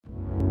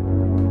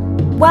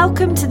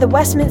Welcome to the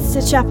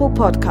Westminster Chapel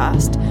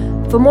podcast.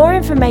 For more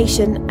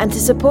information and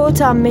to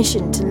support our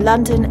mission to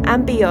London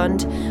and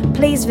beyond,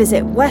 please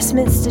visit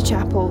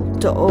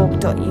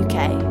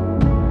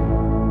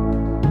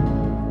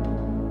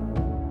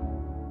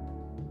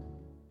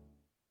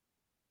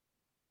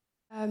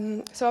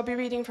westminsterchapel.org.uk. So I'll be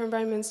reading from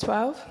Romans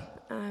 12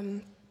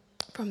 from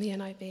the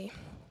NIV.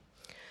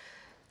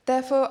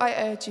 Therefore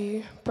I urge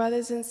you,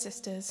 brothers and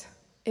sisters,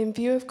 in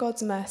view of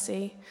God's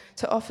mercy,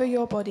 to offer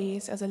your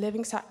bodies as a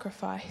living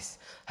sacrifice,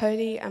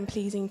 holy and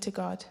pleasing to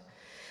God.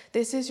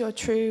 This is your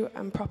true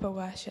and proper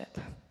worship.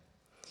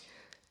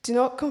 Do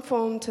not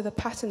conform to the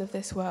pattern of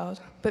this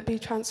world, but be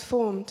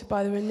transformed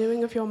by the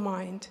renewing of your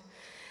mind.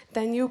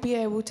 Then you'll be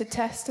able to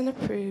test and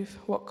approve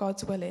what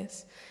God's will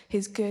is,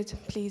 his good,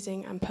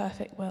 pleasing, and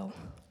perfect will.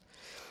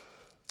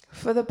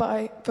 For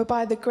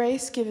by the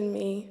grace given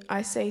me,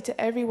 I say to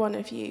every one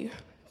of you,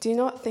 do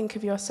not think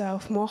of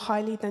yourself more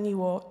highly than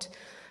you ought,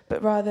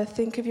 but rather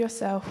think of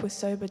yourself with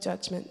sober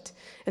judgment,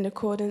 in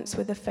accordance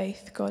with the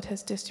faith God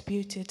has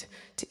distributed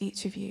to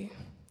each of you.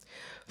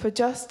 For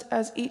just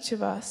as each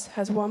of us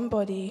has one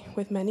body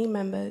with many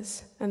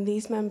members, and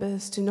these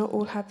members do not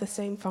all have the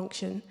same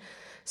function,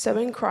 so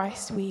in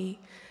Christ we,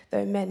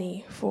 though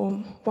many,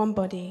 form one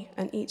body,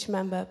 and each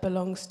member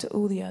belongs to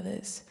all the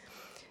others.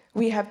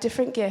 We have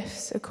different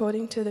gifts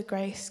according to the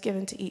grace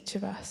given to each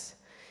of us.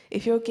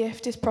 If your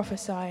gift is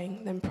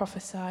prophesying, then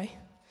prophesy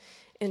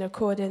in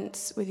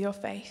accordance with your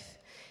faith.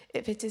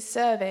 If it is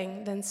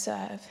serving, then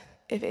serve.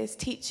 If it is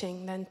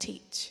teaching, then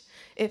teach.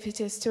 If it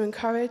is to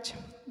encourage,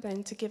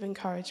 then to give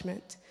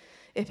encouragement.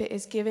 If it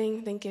is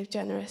giving, then give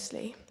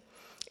generously.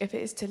 If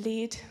it is to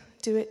lead,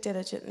 do it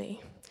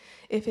diligently.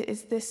 If it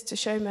is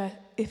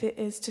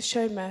to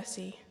show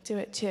mercy, do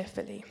it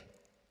cheerfully.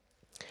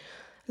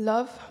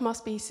 Love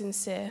must be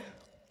sincere.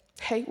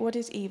 Hate what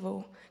is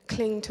evil.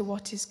 Cling to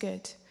what is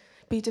good.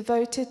 Be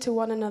devoted to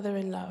one another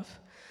in love.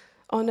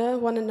 Honor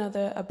one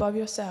another above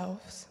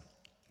yourselves.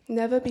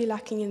 Never be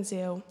lacking in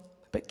zeal,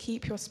 but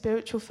keep your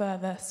spiritual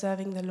fervor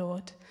serving the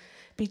Lord.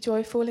 Be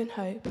joyful in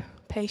hope,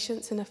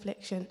 patient in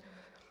affliction,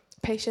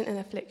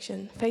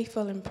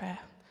 faithful in prayer.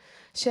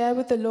 Share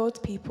with the Lord's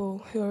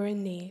people who are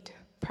in need.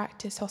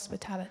 Practice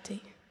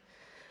hospitality.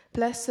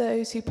 Bless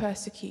those who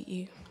persecute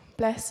you.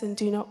 Bless and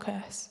do not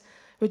curse.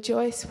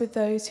 Rejoice with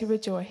those who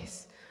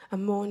rejoice,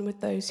 and mourn with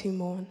those who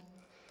mourn.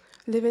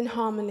 Live in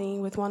harmony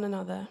with one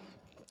another.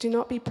 Do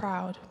not be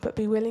proud, but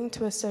be willing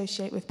to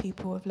associate with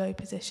people of low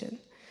position.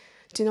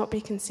 Do not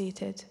be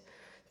conceited.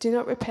 Do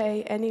not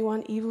repay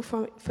anyone evil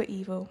for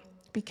evil.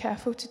 Be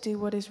careful to do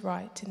what is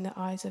right in the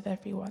eyes of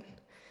everyone.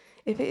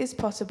 If it is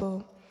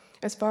possible,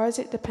 as far as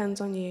it depends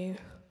on you,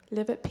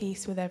 live at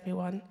peace with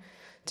everyone.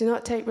 Do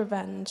not take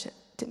revenge,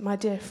 my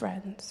dear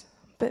friends,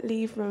 but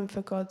leave room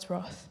for God's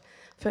wrath.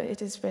 For it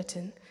is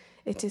written,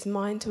 "It is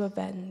mine to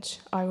avenge,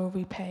 I will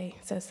repay,"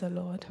 says the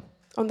Lord.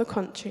 On the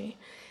contrary,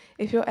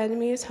 if your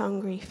enemy is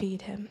hungry,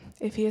 feed him.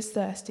 If he is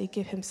thirsty,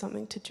 give him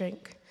something to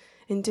drink.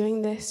 In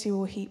doing this, you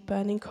will heap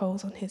burning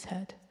coals on his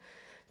head.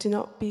 Do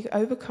not be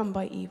overcome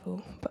by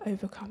evil, but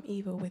overcome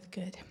evil with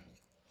good.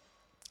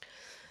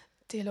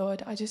 Dear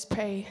Lord, I just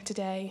pray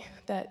today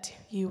that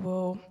you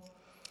will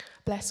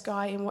bless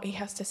Guy in what he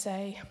has to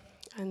say,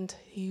 and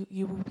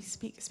you will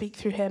speak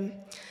through him,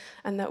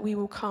 and that we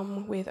will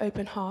come with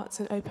open hearts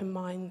and open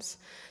minds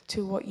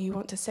to what you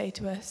want to say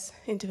to us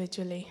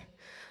individually,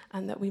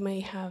 and that we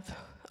may have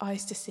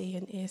eyes to see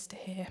and ears to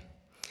hear,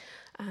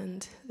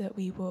 and that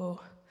we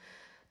will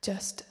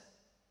just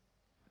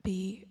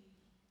be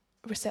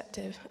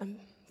receptive and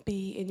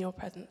be in your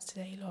presence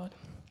today, Lord.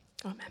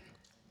 Amen.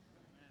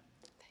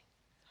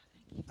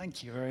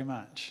 Thank you very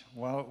much.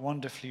 Well,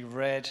 wonderfully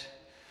read.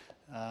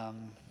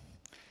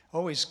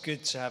 Always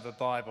good to have a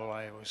Bible,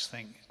 I always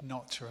think,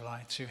 not to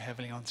rely too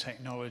heavily on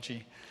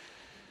technology.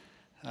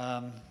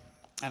 And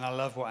I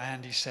love what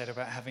Andy said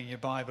about having your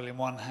Bible in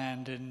one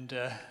hand and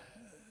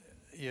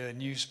your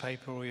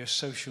newspaper or your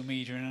social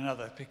media in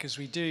another, because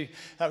we do.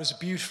 That was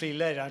beautifully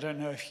led. I don't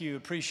know if you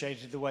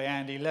appreciated the way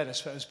Andy led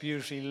us, but it was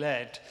beautifully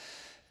led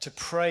to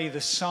pray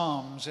the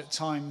Psalms at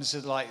times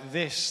like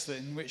this,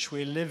 in which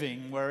we're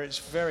living, where it's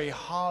very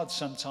hard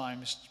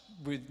sometimes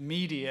with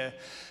media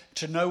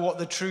to know what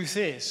the truth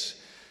is.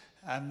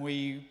 And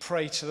we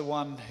pray to the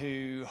one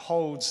who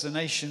holds the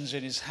nations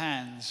in his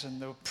hands, and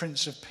the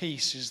Prince of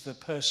Peace is the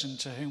person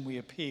to whom we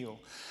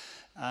appeal.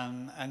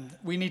 And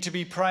we need to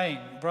be praying.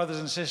 Brothers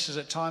and sisters,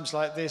 at times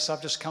like this,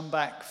 I've just come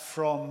back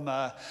from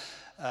a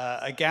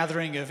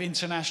gathering of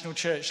international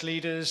church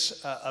leaders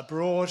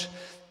abroad,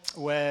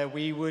 where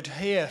we would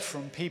hear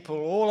from people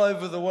all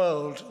over the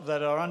world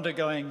that are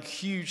undergoing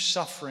huge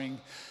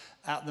suffering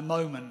at the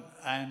moment.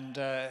 And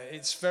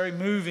it's very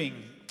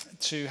moving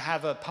to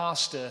have a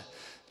pastor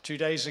 2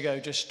 days ago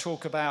just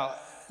talk about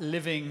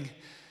living,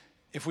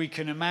 if we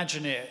can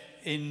imagine it,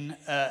 in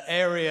an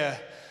area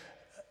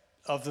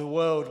of the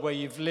world where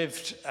you've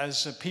lived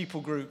as a people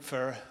group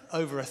for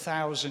over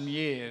 1,000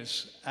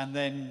 years, and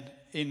then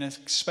in a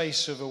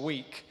space of a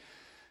week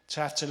to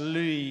have to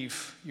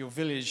leave your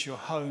village, your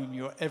home,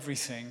 your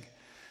everything,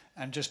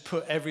 and just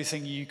put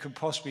everything you could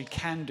possibly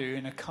can do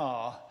in a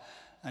car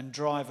and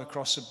drive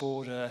across the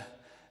border,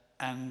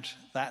 and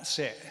that's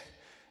it.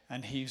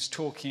 And he's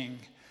talking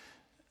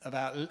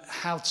about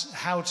how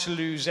to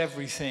lose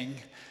everything,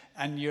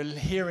 and you're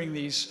hearing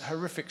these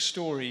horrific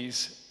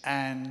stories,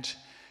 and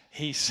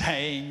he's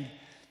saying,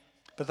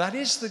 but that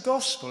is the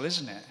gospel,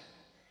 isn't it?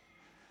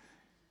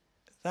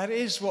 That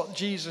is what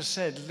Jesus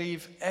said,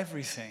 leave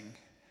everything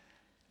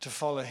to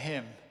follow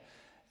him.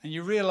 And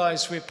you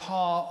realize we're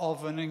part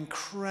of an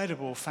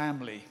incredible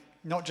family,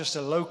 not just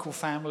a local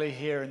family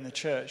here in the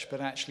church, but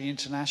actually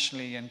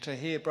internationally. And to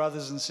hear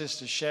brothers and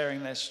sisters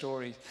sharing their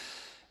stories,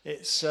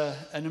 it's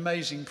an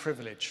amazing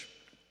privilege.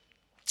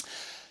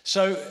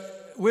 So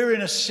we're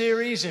in a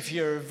series. If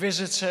you're a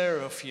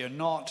visitor or if you're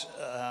not,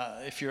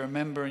 if you're a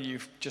member and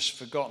you've just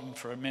forgotten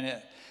for a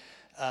minute,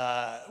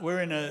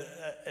 we're in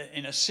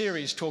a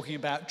series talking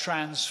about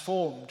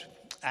transformed.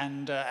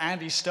 And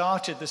Andy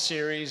started the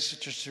series,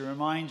 just to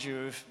remind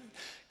you, of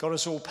got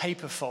us all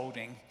paper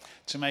folding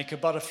to make a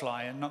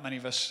butterfly, and not many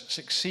of us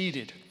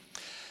succeeded.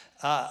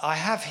 I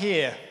have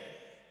here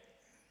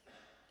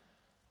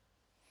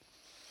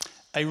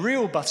a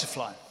real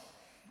butterfly.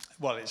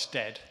 Well, it's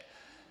dead.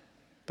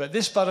 But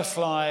this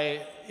butterfly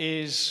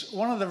is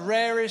one of the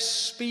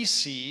rarest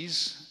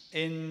species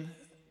in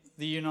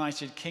the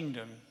United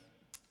Kingdom.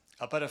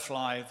 A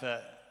butterfly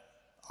that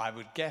I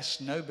would guess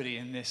nobody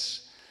in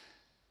this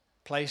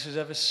place has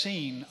ever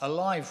seen a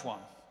live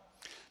one,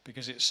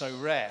 because it's so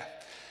rare.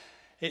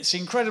 It's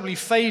incredibly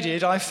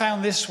faded. I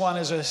found this one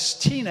as a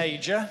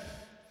teenager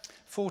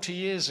 40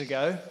 years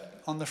ago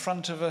on the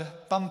front of a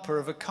bumper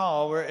of a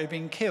car where it had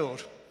been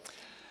killed.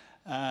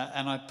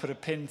 And I put a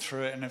pin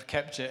through it and have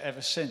kept it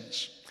ever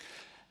since.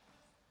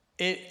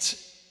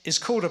 It is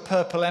called a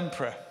purple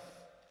emperor,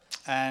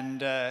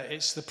 and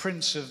it's the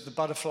prince of the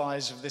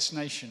butterflies of this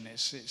nation.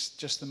 It's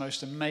just the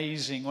most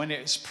amazing. When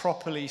it's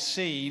properly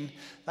seen,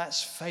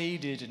 that's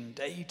faded and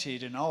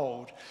dated and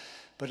old,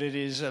 but it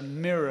is a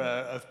mirror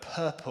of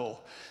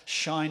purple,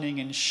 shining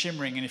and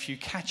shimmering, and if you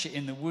catch it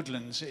in the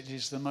woodlands, it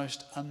is the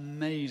most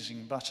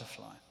amazing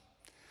butterfly.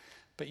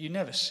 But you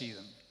never see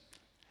them.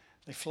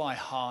 They fly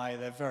high,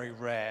 they're very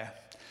rare.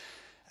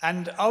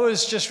 And I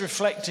was just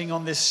reflecting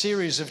on this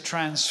series of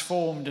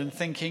Transformed and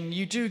thinking,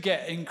 you do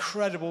get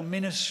incredible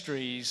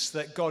ministries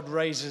that God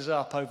raises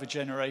up over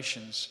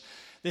generations.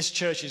 This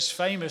church is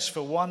famous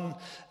for one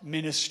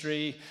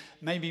ministry,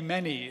 maybe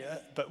many,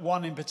 but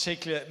one in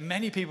particular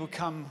many people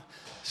come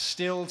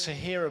still to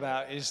hear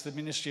about is the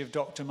ministry of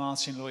Dr.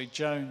 Martin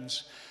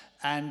Lloyd-Jones.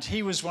 And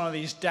he was one of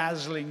these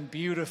dazzling,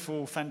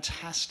 beautiful,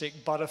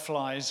 fantastic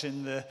butterflies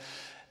in the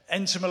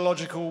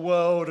entomological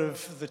world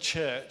of the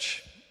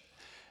church.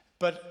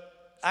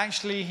 But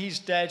actually, he's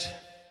dead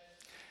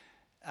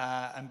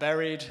and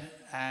buried,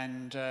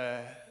 and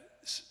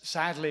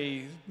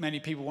sadly,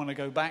 many people want to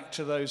go back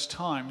to those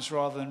times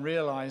rather than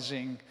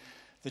realizing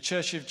the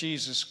Church of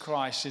Jesus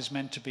Christ is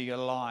meant to be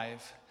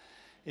alive,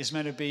 is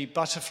meant to be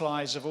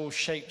butterflies of all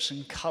shapes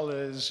and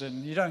colors,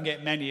 and you don't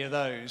get many of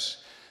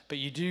those, but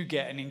you do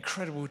get an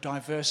incredible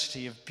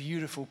diversity of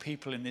beautiful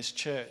people in this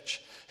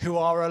church who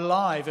are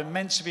alive and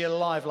meant to be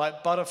alive,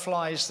 like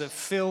butterflies that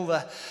fill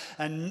the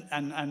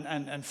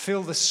and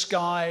fill the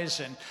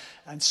skies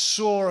and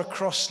soar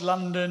across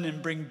London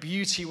and bring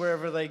beauty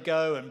wherever they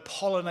go and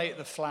pollinate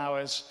the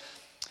flowers.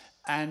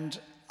 And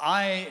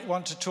I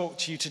want to talk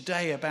to you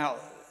today about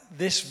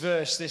this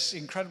verse, this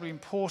incredibly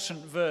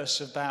important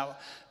verse about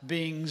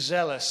being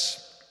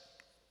zealous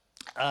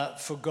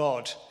for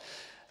God.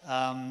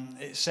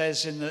 It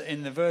says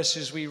in the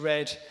verses we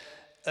read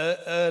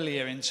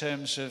earlier, in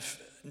terms of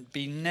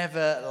be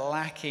never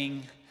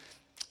lacking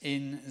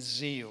in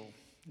zeal.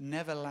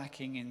 Never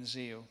lacking in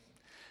zeal.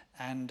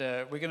 And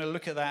we're going to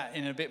look at that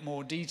in a bit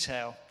more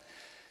detail.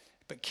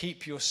 But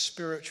keep your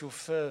spiritual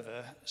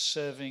fervor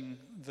serving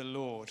the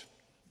Lord.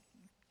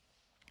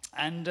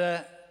 And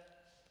I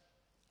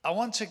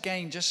want to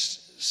again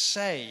just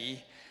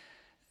say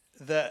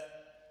that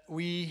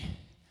we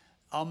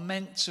are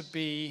meant to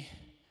be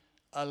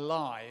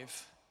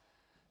alive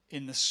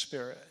in the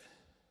Spirit.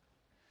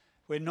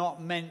 We're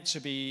not meant to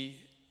be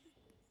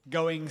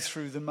going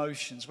through the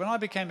motions. When I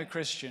became a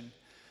Christian,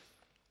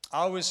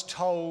 I was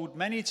told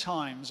many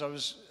times, I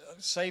was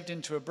saved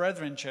into a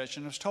brethren church,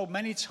 and I was told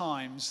many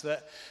times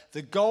that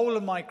the goal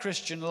of my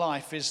Christian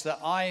life is that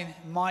I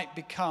might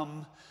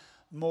become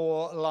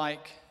more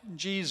like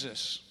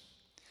Jesus.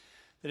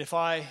 That if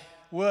I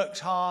worked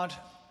hard,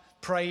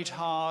 prayed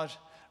hard,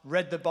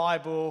 read the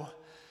Bible,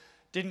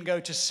 didn't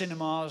go to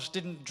cinemas,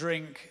 didn't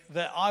drink,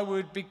 that I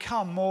would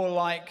become more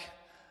like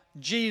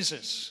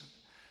Jesus.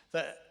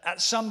 That at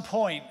some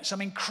point,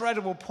 some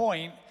incredible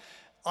point,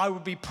 I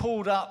would be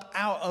pulled up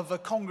out of a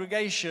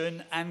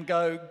congregation and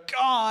go,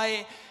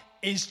 Guy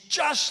is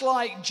just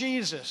like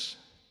Jesus.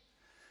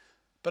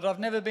 But I've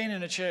never been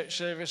in a church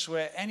service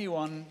where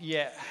anyone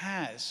yet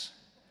has.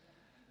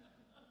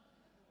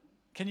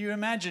 Can you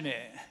imagine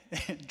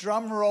it?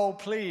 Drum roll,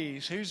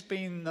 please. Who's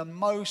been the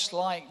most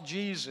like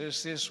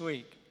Jesus this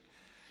week?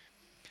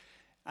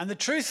 And the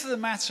truth of the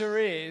matter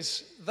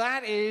is,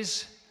 that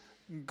is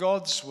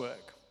God's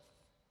work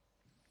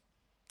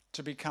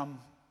to become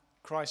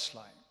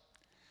Christ-like.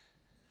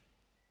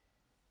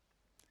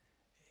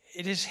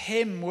 It is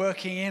him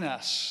working in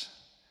us.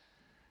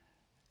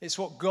 It's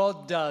what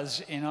God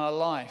does in our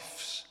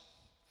lives.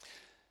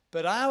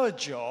 But our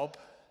job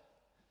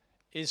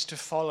is to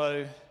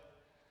follow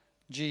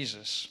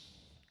Jesus.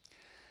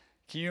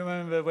 Can you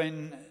remember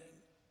when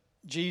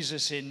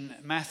Jesus in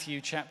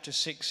Matthew chapter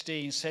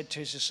 16 said to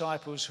his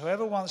disciples,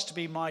 "Whoever wants to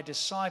be my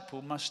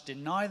disciple must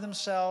deny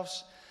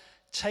themselves,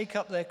 take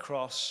up their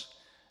cross,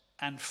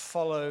 and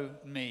follow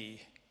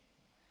me.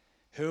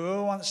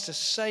 Whoever wants to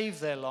save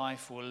their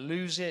life will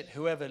lose it.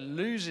 Whoever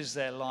loses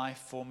their life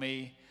for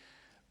me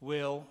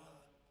will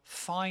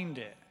find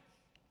it."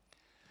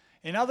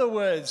 In other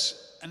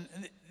words,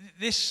 and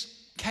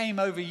this came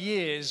over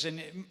years,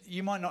 and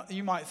you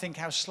might think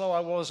how slow I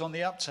was on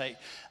the uptake.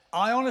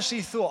 I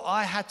honestly thought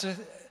I had to,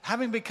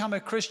 having become a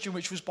Christian,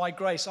 which was by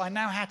grace, I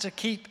now had to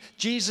keep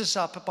Jesus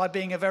up by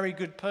being a very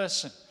good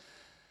person.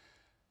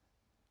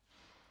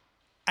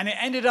 And it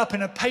ended up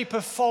in a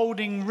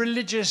paper-folding,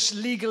 religious,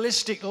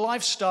 legalistic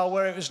lifestyle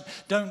where it was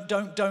don't,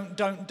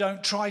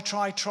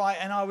 try.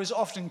 And I was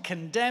often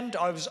condemned.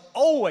 I was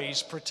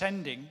always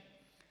pretending.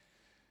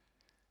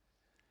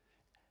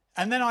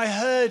 And then I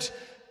heard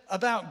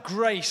about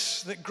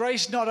grace, that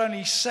grace not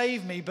only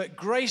saved me, but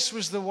grace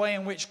was the way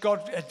in which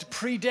God had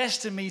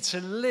predestined me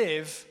to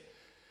live.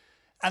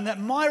 And that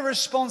my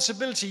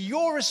responsibility,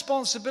 your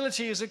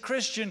responsibility as a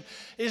Christian,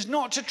 is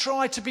not to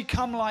try to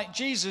become like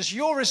Jesus.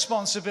 Your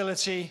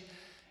responsibility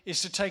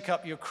is to take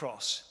up your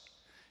cross.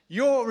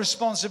 Your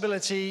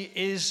responsibility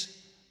is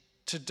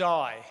to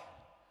die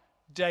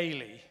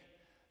daily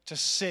to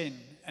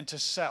sin and to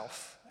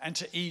self and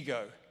to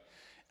ego.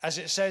 As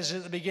it says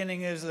at the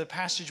beginning of the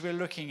passage we're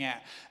looking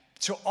at,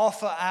 to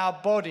offer our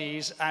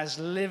bodies as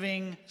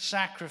living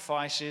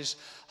sacrifices,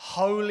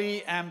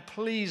 holy and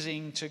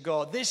pleasing to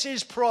God. This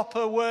is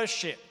proper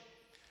worship.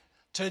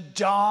 To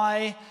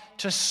die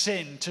to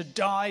sin, to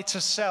die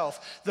to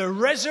self. The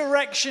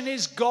resurrection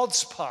is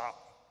God's part.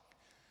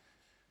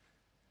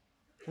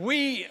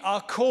 We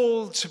are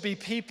called to be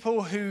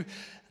people who,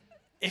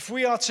 if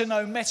we are to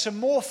know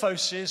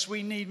metamorphosis,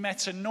 we need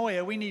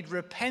metanoia, we need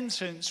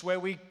repentance, where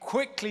we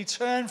quickly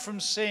turn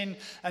from sin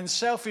and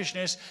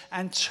selfishness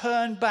and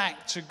turn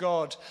back to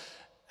God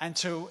and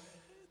to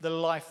the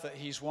life that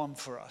he's won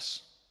for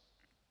us.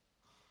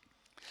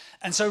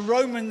 And so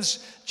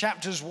Romans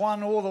chapters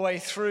 1 all the way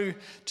through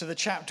to the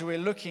chapter we're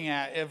looking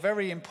at are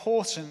very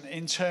important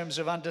in terms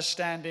of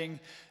understanding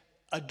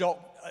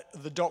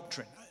the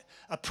doctrine.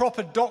 A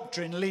proper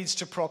doctrine leads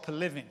to proper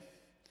living.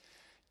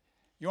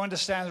 You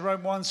understand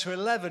Romans 1 to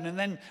 11, and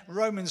then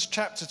Romans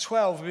chapter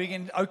 12, we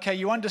begin, okay,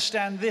 you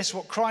understand this,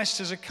 what Christ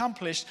has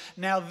accomplished.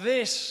 Now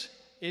this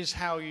is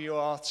how you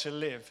are to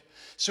live.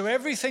 So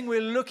everything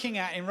we're looking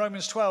at in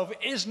Romans 12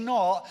 is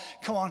not,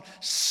 come on,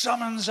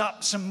 summons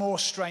up some more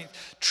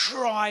strength,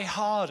 try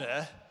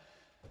harder.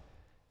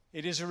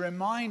 It is a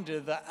reminder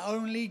that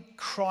only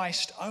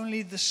Christ,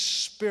 only the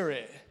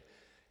Spirit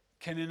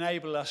can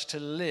enable us to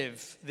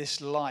live this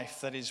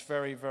life that is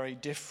very, very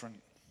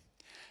different.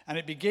 And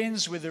it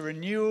begins with the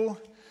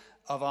renewal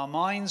of our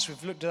minds.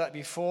 We've looked at that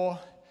before.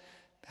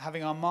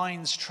 Having our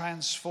minds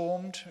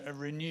transformed,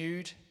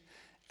 renewed,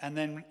 and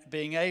then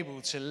being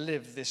able to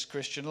live this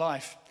Christian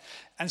life.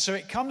 And so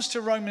it comes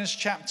to Romans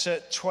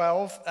chapter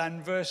 12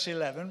 and verse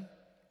 11,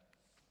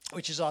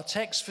 which is our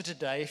text for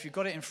today. If you've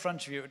got it in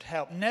front of you, it would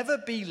help. Never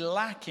be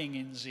lacking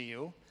in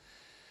zeal,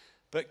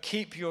 but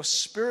keep your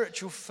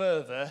spiritual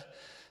fervor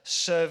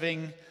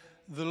serving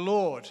the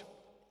Lord.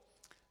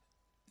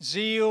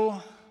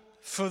 Zeal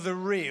for the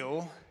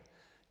real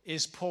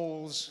is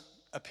Paul's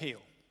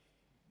appeal.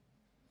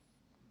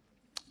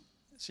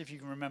 See if you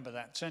can remember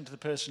that. Turn to the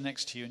person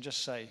next to you and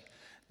just say,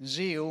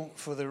 zeal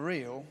for the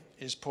real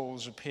is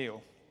Paul's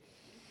appeal.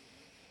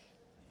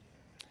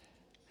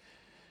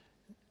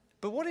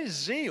 But what is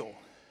zeal?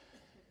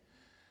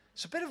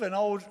 It's a bit of an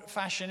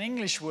old-fashioned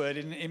English word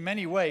in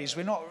many ways.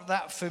 We're not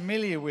that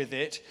familiar with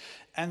it.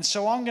 And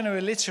so I'm going to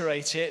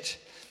alliterate it.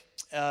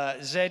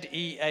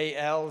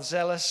 Z-E-A-L,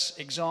 zealous,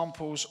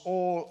 examples,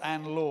 all,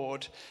 and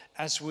Lord,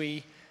 as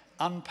we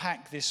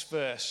unpack this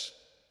verse.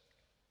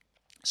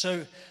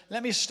 So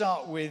let me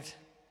start with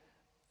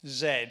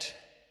Z,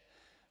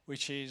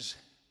 which is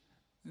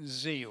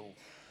zeal.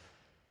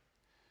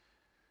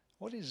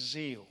 What is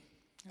zeal?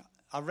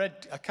 I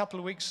read a couple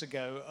of weeks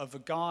ago of a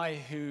guy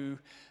who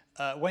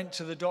went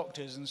to the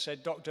doctors and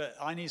said, "Doctor,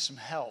 I need some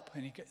help."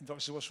 And the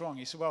doctor said, "What's wrong?"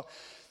 He said, "Well,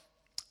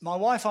 my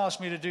wife asked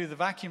me to do the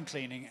vacuum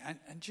cleaning,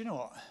 and do you know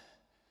what?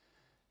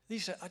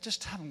 I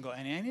just haven't got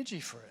any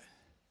energy for it."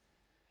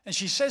 And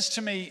she says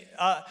to me,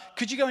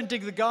 "Could you go and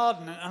dig the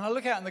garden?" And I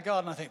look out in the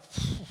garden and I think,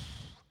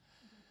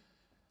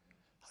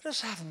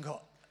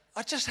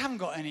 I just haven't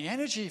got any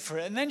energy for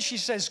it. And then she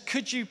says,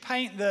 "Could you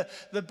paint the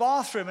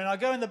bathroom?" And I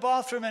go in the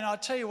bathroom and I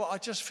tell you what, I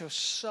just feel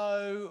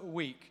so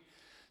weak.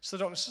 So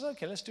the doctor says,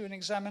 "Okay, let's do an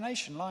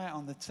examination. Lie out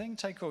on the thing,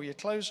 take all your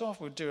clothes off.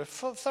 We'll do a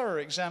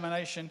thorough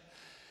examination.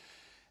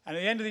 And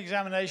at the end of the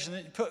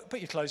examination, put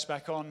your clothes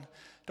back on,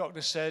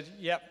 Doctor said,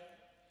 yep,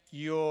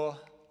 you're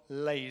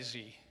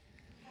lazy.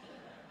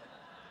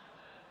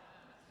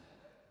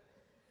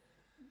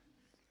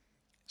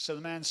 So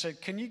the man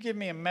said, can you give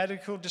me a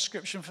medical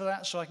description for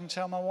that so I can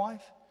tell my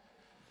wife?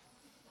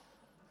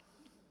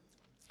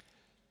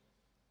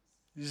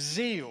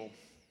 Zeal.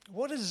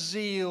 What does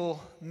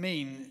zeal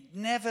mean?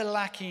 Never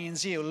lacking in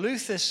zeal.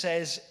 Luther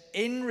says,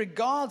 in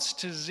regards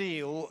to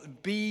zeal,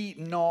 be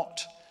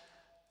not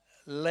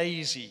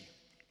lazy.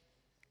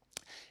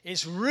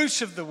 Its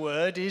root of the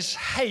word is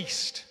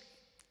haste.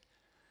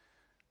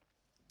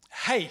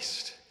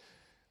 Haste.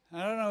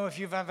 I don't know if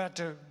you've ever had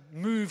to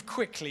move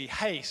quickly.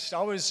 Haste.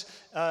 I was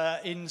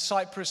in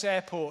Cyprus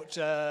airport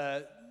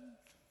just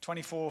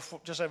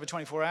over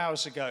 24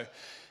 hours ago.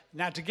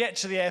 Now, to get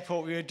to the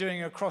airport, we were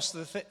doing across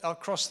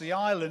the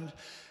island.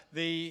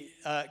 The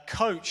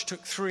coach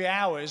took 3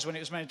 hours when it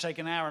was meant to take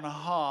an hour and a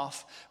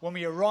half. When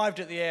we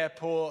arrived at the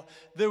airport,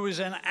 there was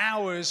an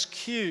hour's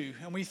queue.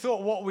 And we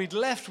thought what we'd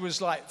left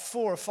was like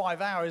 4 or 5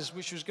 hours,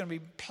 which was going to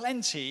be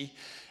plenty.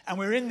 And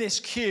we're in this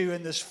queue,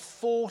 and there's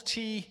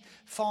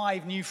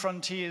 45 New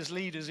Frontiers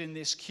leaders in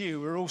this queue.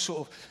 We're all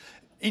sort of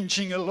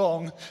inching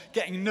along,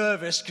 getting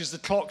nervous because the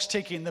clock's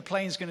ticking, the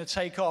plane's going to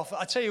take off.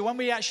 I tell you, when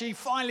we actually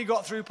finally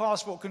got through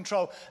passport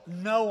control,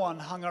 no one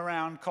hung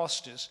around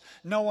Costas.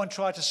 No one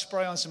tried to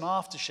spray on some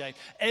aftershave.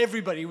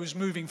 Everybody was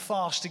moving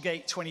fast to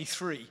gate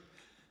 23.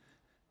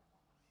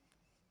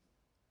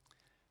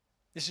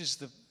 This is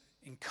the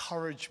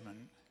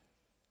encouragement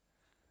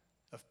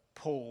of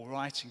Paul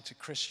writing to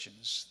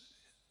Christians.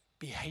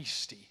 Be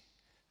hasty,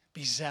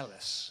 be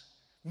zealous,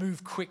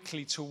 move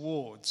quickly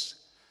towards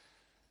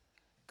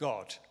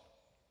God.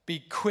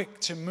 Be quick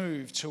to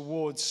move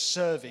towards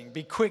serving.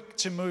 Be quick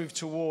to move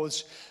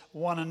towards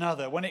one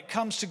another. When it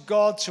comes to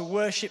God, to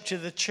worship, to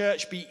the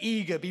church, be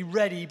eager, be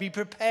ready, be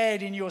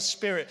prepared in your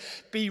spirit.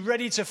 Be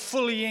ready to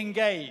fully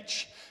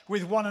engage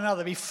with one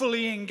another. Be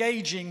fully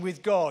engaging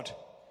with God.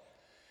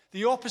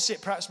 The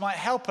opposite perhaps might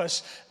help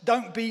us.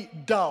 Don't be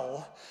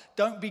dull.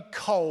 Don't be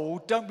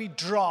cold. Don't be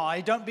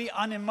dry. Don't be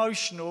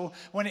unemotional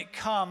when it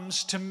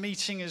comes to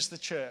meeting as the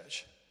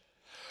church.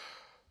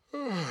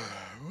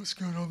 What's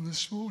going on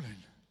this morning?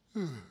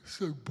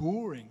 So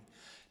boring.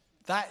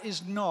 That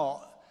is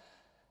not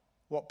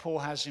what Paul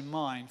has in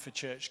mind for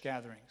church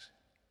gatherings.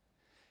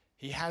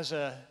 He has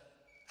an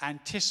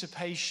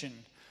anticipation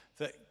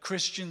that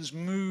Christians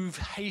move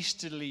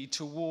hastily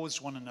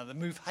towards one another,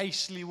 move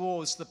hastily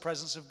towards the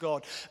presence of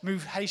God,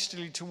 move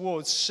hastily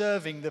towards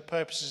serving the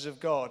purposes of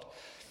God.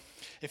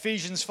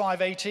 Ephesians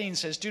 5:18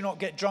 says, do not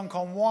get drunk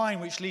on wine,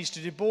 which leads to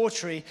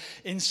debauchery.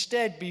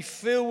 Instead, be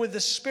filled with the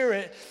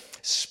Spirit,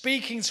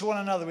 speaking to one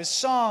another with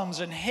psalms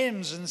and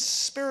hymns and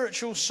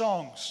spiritual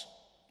songs.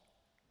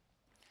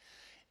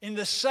 In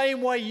the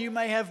same way, you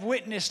may have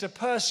witnessed a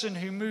person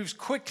who moves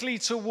quickly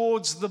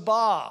towards the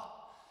bar.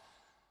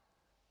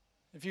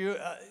 If you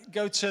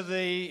go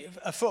to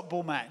a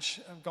football match,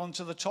 I've gone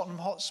to the Tottenham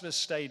Hotspur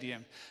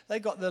Stadium.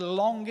 They've got the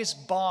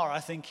longest bar, I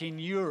think, in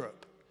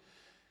Europe.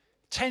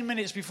 10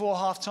 minutes before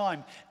half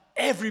time,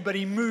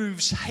 everybody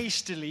moves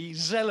hastily,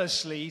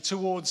 zealously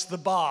towards the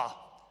bar.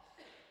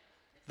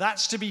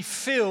 That's to be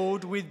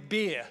filled with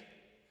beer.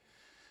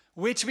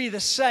 We're to be the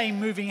same,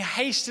 moving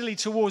hastily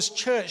towards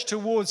church,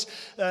 towards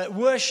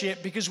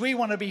worship, because we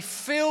want to be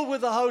filled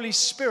with the Holy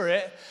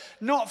Spirit,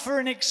 not for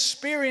an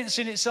experience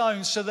in its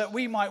own, so that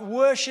we might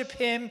worship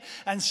Him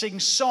and sing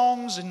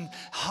songs and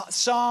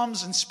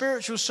psalms and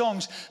spiritual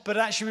songs, but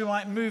actually we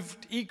might move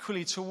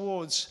equally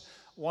towards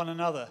one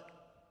another.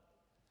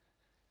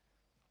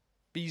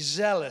 Be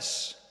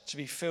zealous to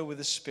be filled with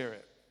the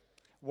Spirit.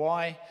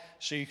 Why?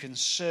 So you can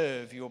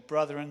serve your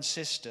brother and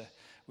sister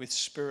with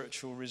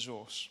spiritual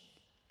resource.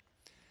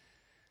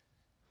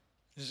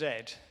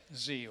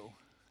 Zeal.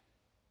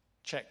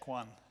 Check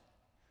 1.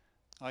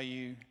 Are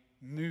you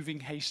moving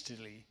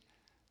hastily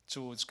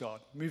towards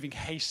God? Moving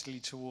hastily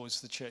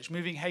towards the church?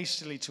 Moving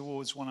hastily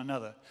towards one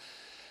another?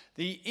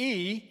 The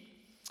E,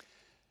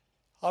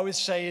 I would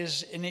say,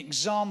 is an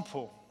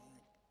example.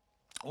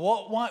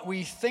 What might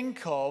we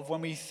think of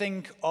when we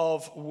think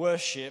of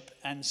worship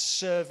and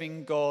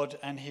serving God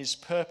and His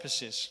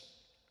purposes?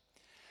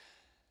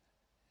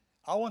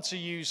 I want to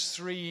use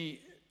 3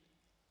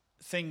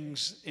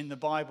 things in the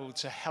Bible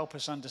to help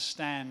us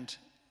understand,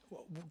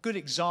 good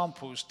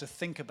examples to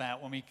think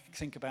about when we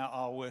think about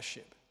our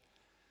worship,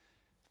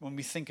 when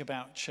we think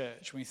about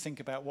church, when we think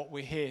about what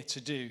we're here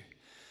to do.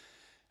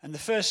 And the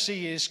first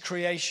C is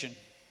creation.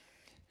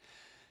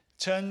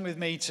 Turn with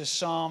me to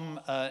Psalm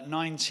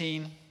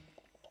 19.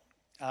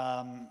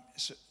 I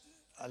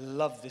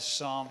love this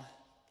psalm.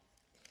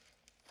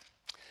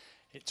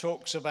 It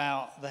talks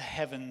about the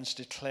heavens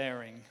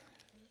declaring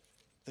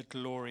the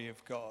glory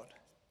of God.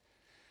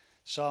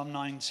 Psalm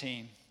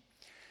 19.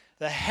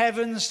 The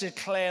heavens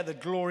declare the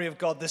glory of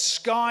God. The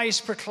skies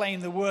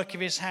proclaim the work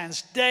of His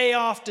hands. Day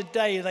after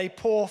day they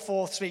pour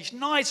forth speech.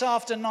 Night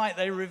after night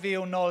they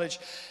reveal knowledge.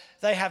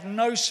 They have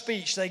no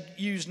speech. They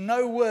use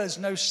no words.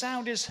 No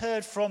sound is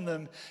heard from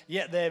them.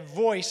 Yet their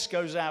voice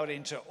goes out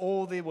into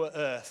all the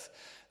earth.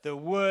 the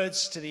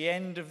words to the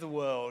end of the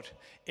world.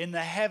 In the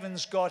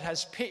heavens, God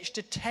has pitched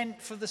a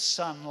tent for the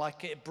sun,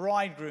 like a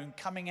bridegroom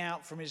coming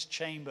out from his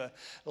chamber,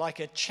 like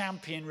a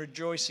champion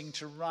rejoicing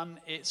to run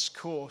its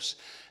course.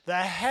 The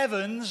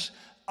heavens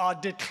are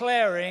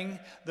declaring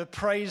the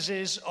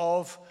praises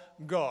of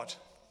God.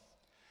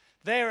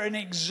 They're an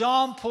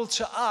example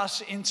to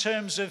us in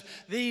terms of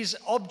these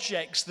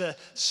objects, the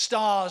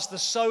stars, the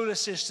solar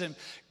system.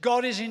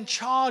 God is in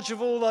charge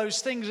of all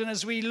those things. And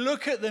as we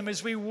look at them,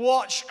 as we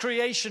watch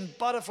creation,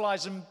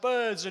 butterflies and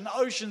birds and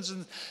oceans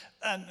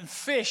and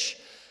fish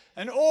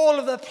and all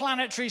of the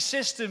planetary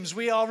systems,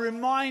 we are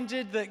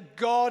reminded that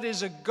God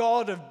is a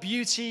God of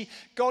beauty.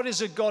 God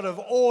is a God of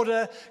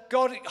order.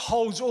 God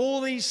holds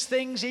all these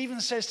things. He even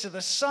says to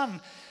the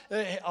sun,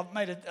 I've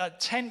made a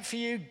tent for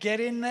you, get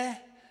in there.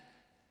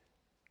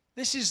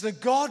 This is the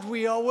God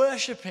we are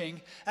worshiping.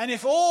 And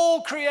if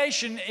all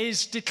creation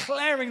is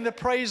declaring the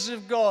praises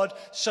of God,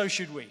 so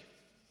should we.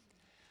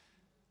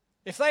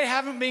 If they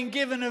haven't been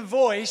given a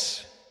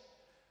voice,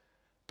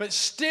 but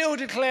still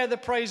declare the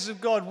praises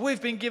of God,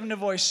 we've been given a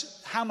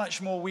voice, how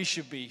much more we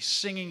should be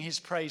singing his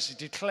praises,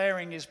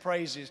 declaring his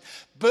praises,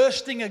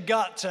 bursting a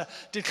gut to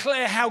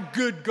declare how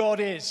good God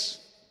is.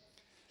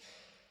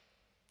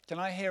 Can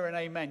I hear an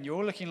amen? You're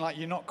all looking like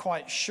you're not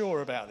quite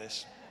sure about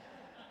this.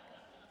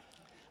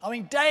 I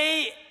mean,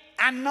 day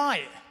and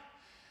night.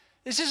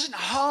 This isn't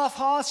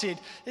half-hearted.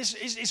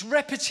 It's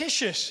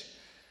repetitious.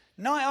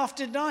 Night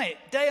after night,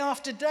 day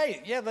after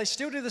day. Yeah, they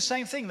still do the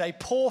same thing. They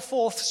pour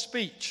forth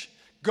speech.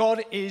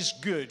 God is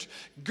good.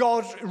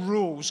 God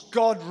rules.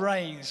 God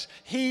reigns.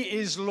 He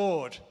is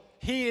Lord.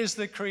 He is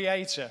the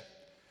creator.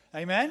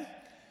 Amen?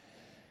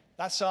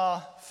 That's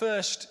our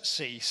first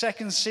C.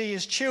 Second C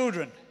is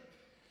children.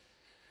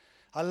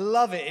 I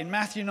love it in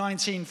Matthew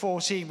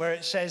 19:14 where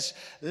it says,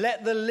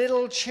 let the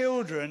little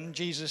children,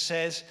 Jesus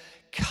says,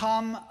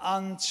 come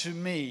unto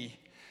me,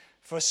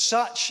 for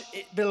such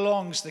it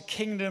belongs the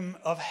kingdom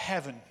of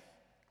heaven.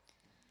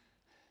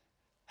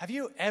 Have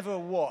you ever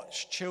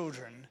watched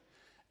children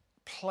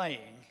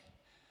playing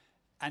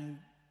and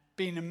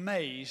been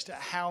amazed at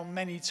how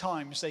many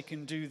times they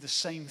can do the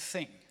same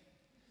thing?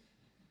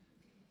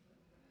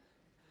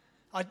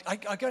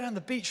 I go down the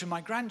beach with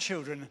my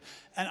grandchildren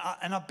and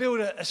I build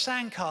a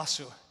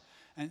sandcastle.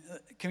 And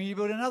can you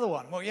build another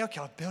one? Well, yeah, okay,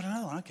 I'll build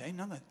another one. Okay,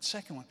 another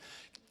second one.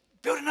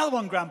 Build another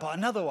one, Grandpa,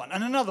 another one,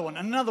 and another one,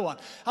 and another one.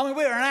 I mean,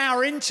 we're an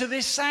hour into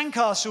this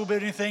sandcastle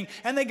building thing,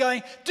 and they're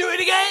going, do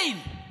it again.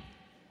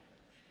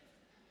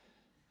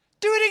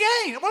 Do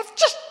it again. Well, I've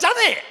just done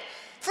it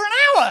for an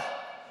hour.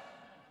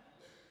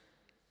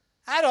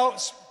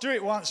 Adults, do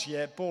it once,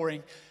 yeah,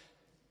 boring.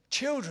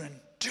 Children,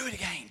 do it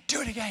again,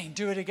 do it again,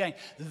 do it again.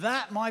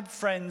 That, my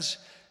friends,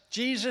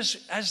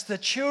 Jesus, as the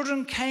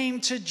children came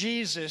to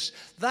Jesus,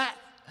 that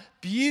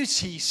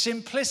beauty,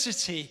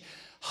 simplicity,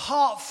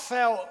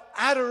 heartfelt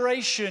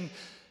adoration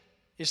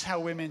is how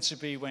we're meant to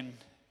be when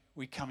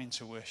we come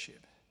into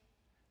worship.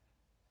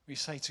 We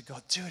say to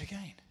God, do it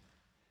again.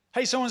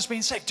 Hey, someone's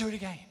been saved, do it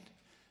again.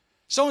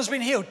 Someone's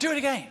been healed, do it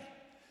again.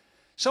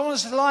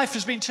 Someone's life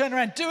has been turned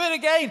around. Do it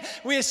again.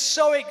 We are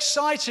so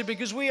excited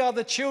because we are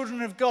the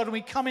children of God and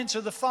we come into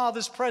the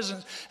Father's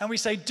presence and we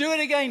say, do it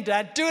again,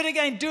 Dad. Do it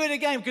again. Do it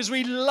again because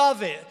we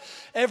love it.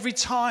 Every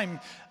time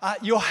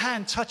your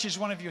hand touches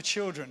one of your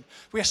children,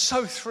 we are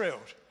so thrilled.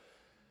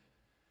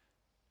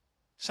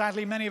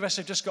 Sadly, many of us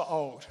have just got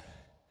old.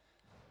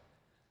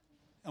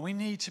 And we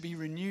need to be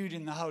renewed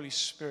in the Holy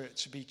Spirit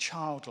to be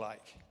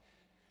childlike,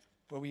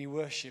 where we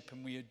worship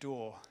and we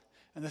adore.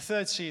 And the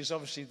third C is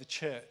obviously the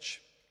church.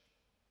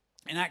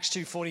 In Acts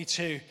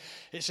 2:42,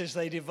 it says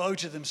they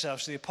devoted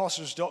themselves to the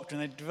apostles' doctrine.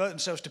 They devoted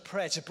themselves to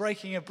prayer, to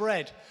breaking of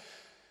bread,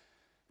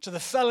 to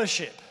the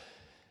fellowship.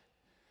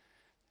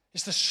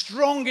 It's the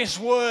strongest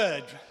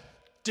word,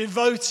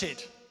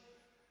 devoted.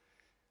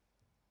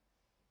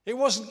 It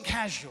wasn't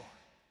casual.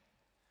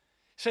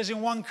 It says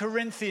in 1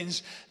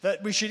 Corinthians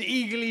that we should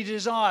eagerly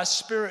desire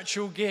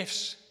spiritual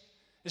gifts,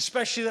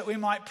 especially that we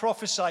might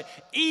prophesy.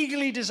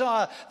 Eagerly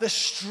desire, the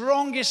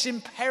strongest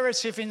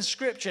imperative in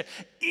Scripture.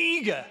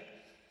 Eager.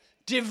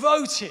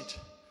 Devoted.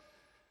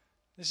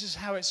 This is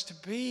how it's to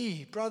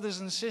be,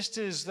 brothers and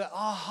sisters, that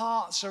our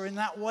hearts are in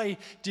that way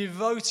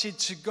devoted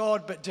to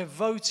God, but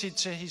devoted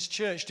to his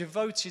church,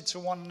 devoted to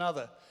one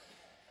another.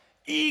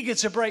 Eager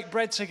to break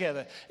bread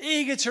together,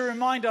 eager to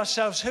remind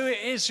ourselves who it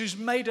is who's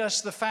made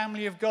us the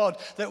family of God,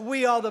 that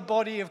we are the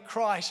body of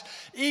Christ,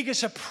 eager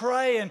to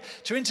pray and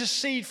to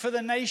intercede for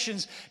the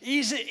nations,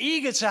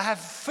 eager to have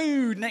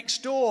food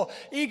next door,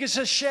 eager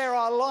to share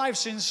our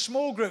lives in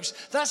small groups.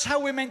 That's how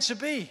we're meant to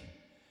be.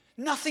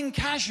 Nothing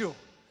casual,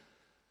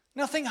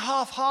 nothing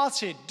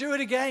half-hearted. Do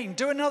it again.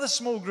 Do another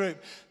small group.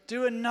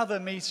 Do another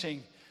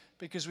meeting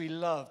because we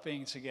love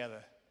being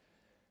together.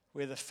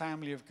 We're the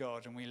family of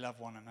God and we love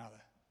one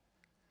another.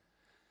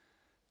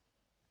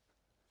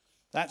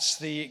 That's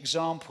the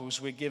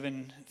examples we're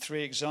given,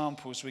 3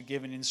 examples we're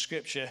given in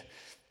Scripture.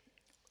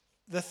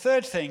 The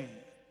third thing,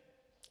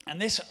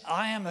 and this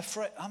I am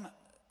afraid,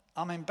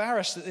 I'm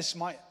embarrassed that this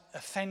might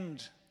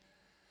offend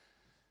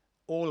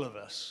all of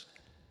us.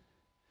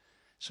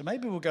 So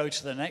maybe we'll go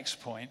to the next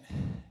point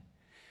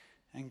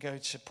and go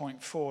to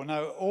point 4.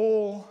 No,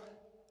 all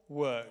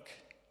work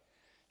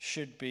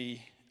should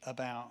be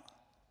about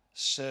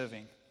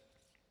serving.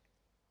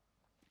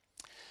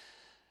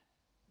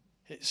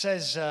 It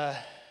says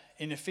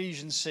in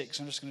Ephesians 6,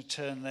 I'm just going to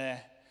turn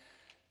there,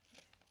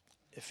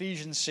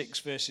 Ephesians 6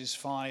 verses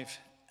 5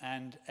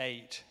 and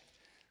 8.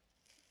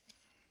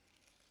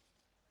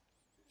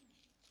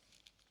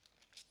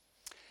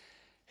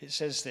 It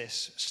says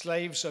this: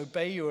 slaves,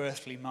 obey your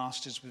earthly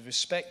masters with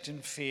respect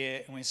and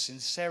fear and with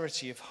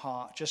sincerity of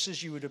heart, just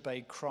as you would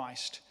obey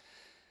Christ.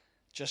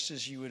 Just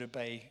as you would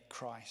obey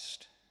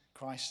Christ.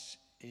 Christ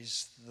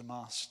is the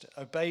master.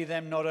 Obey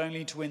them not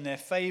only to win their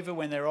favor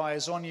when their eye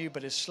is on you,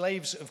 but as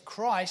slaves of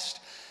Christ,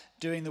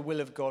 doing the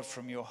will of God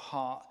from your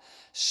heart.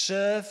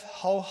 Serve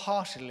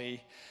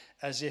wholeheartedly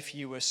as if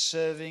you were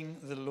serving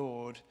the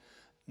Lord,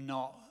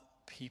 not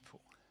people.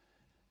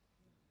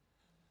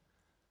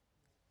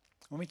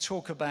 When we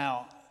talk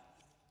about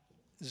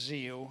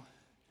zeal,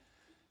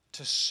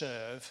 to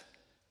serve,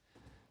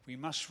 we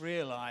must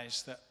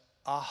realize that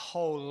our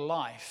whole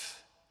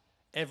life,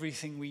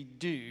 everything we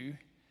do,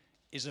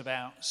 is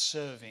about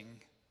serving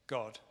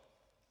God.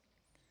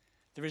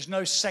 There is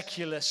no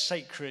secular,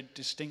 sacred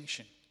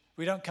distinction.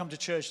 We don't come to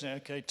church and say,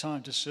 okay,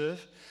 time to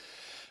serve.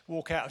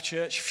 Walk out of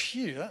church,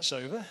 phew, that's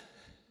over.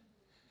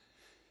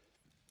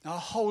 Our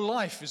whole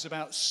life is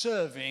about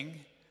serving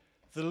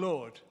the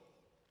Lord.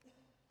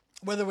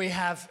 Whether we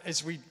have,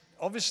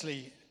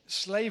 obviously,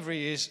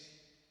 slavery is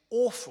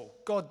awful.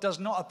 God does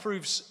not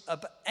approve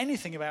of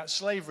anything about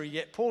slavery,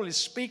 yet Paul is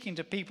speaking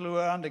to people who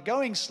are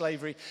undergoing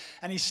slavery,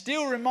 and he's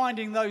still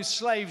reminding those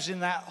slaves in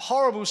that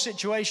horrible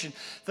situation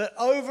that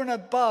over and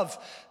above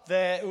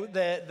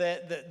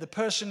the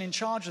person in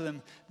charge of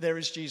them, there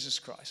is Jesus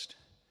Christ.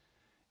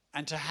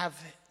 And to have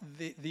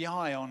the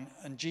eye on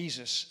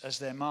Jesus as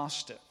their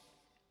master.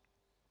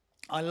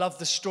 I love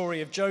the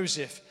story of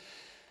Joseph.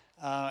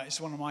 It's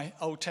one of my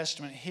Old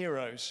Testament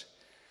heroes.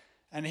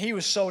 And he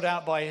was sold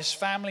out by his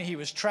family. He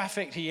was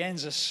trafficked. He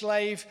ends a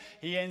slave.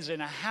 He ends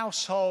in a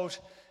household.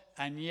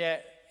 And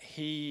yet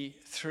he,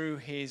 through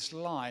his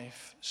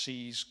life,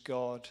 sees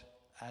God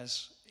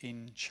as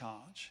in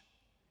charge.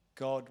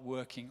 God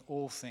working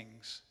all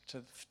things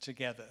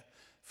together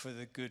for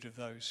the good of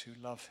those who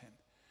love him.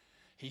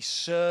 He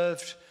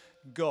served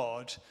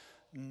God,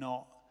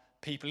 not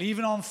people.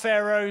 Even on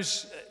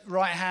Pharaoh's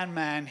right-hand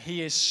man,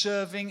 he is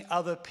serving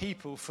other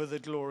people for the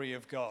glory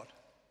of God.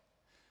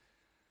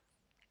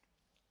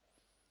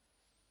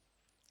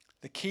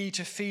 The key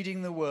to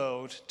feeding the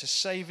world, to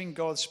saving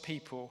God's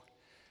people,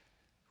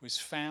 was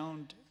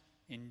found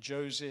in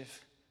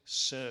Joseph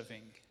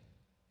serving.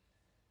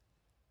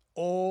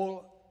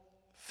 All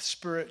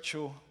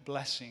spiritual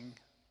blessing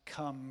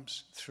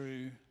comes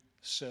through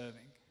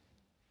serving.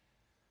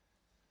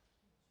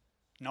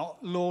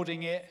 Not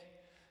lauding it,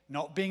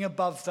 not being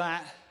above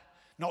that,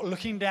 not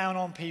looking down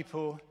on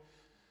people,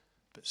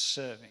 but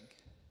serving.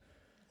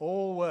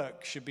 All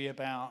work should be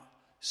about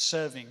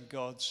serving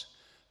God's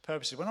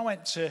purposes. When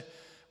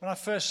I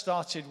first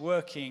started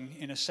working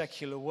in a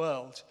secular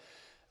world,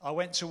 I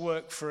went to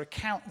work for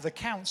the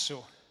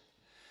council,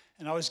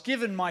 and I was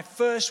given my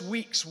first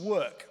week's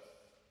work.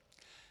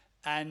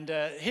 And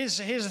here's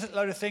a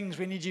load of things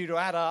we need you to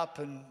add up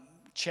and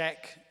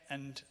check,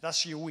 and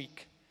that's your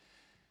week.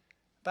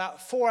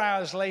 About 4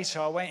 hours later,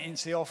 I went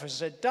into the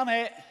office and said, "Done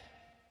it."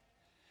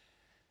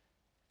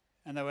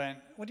 And they went,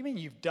 "What do you mean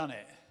you've done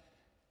it?"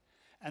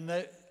 And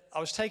I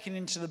was taken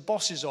into the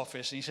boss's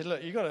office, and he said,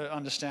 "Look, you've got to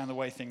understand the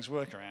way things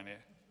work around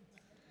here.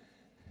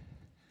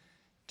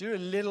 Do a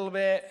little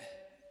bit,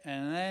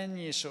 and then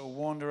you sort of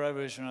wander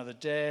over to another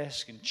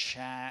desk and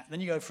chat.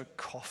 Then you go for a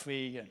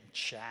coffee and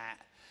chat.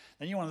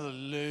 Then you want to the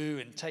loo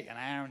and take an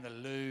hour in the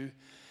loo.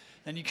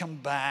 Then you come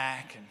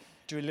back and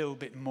do a little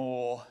bit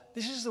more.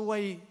 This is the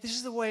way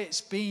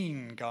it's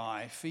been,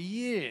 Guy, for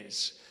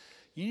years.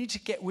 You need to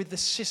get with the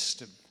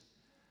system."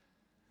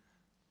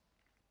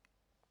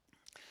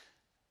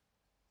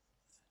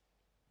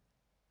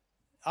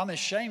 I'm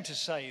ashamed to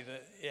say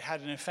that it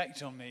had an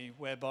effect on me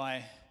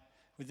whereby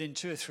within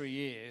 2 or 3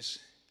 years,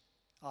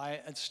 I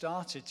had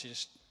started to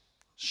just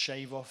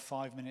shave off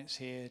 5 minutes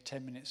here,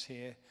 10 minutes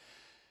here,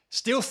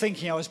 still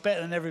thinking I was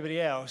better than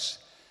everybody else,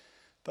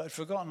 but had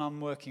forgotten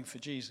I'm working for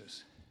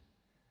Jesus,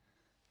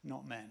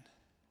 not men.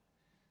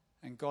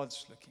 And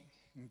God's looking,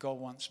 and God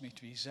wants me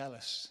to be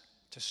zealous,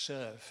 to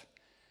serve,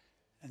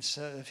 and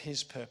serve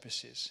his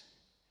purposes.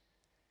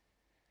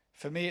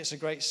 For me, it's a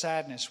great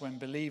sadness when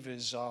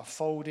believers are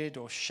folded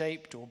or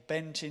shaped or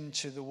bent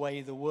into the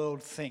way the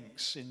world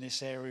thinks in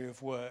this area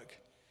of work.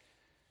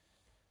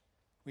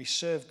 We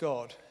serve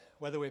God.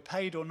 Whether we're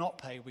paid or not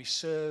paid, we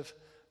serve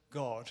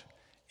God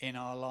in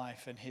our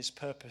life and his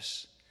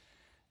purpose.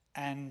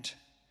 And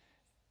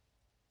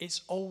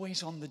it's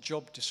always on the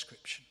job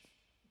description.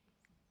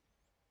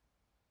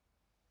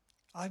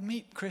 I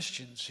meet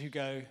Christians who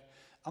go,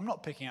 "I'm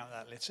not picking up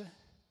that litter.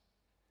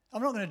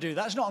 I'm not going to do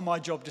that. It's not on my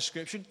job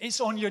description." It's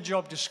on your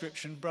job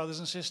description, brothers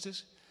and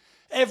sisters.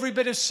 Every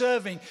bit of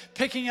serving,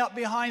 picking up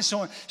behind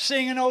someone,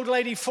 seeing an old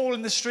lady fall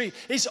in the street,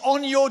 it's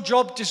on your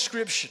job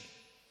description.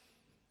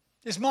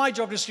 It's my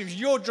job description,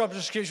 your job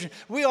description.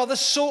 We are the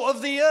salt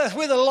of the earth.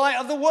 We're the light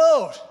of the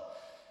world.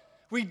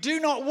 We do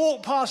not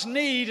walk past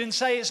need and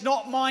say it's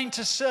not mine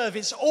to serve.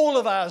 It's all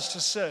of ours to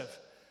serve.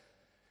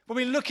 When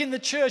we look in the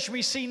church and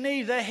we see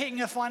need, they're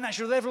hitting a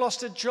financial, they've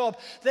lost a job,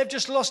 they've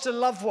just lost a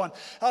loved one.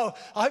 Oh,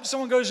 I hope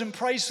someone goes and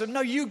prays for them.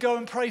 No, you go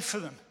and pray for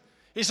them.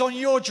 It's on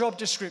your job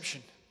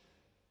description.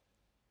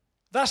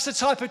 That's the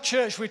type of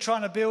church we're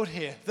trying to build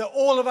here, that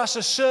all of us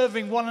are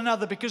serving one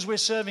another because we're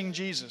serving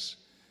Jesus.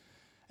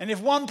 And if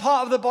one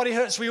part of the body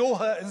hurts, we all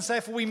hurt, and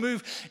therefore we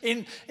move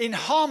in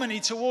harmony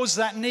towards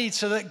that need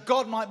so that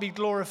God might be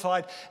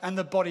glorified and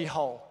the body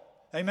whole.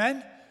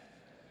 Amen?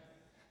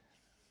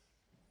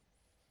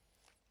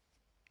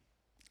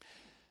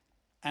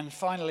 And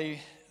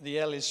finally, the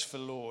L is for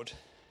Lord.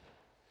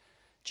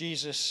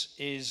 Jesus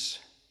is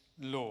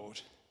Lord.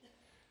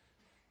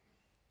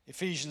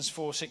 Ephesians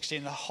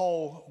 4:16, the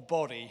whole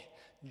body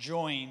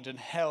joined and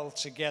held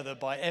together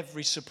by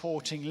every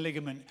supporting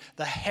ligament.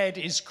 The head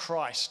is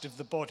Christ of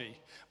the body.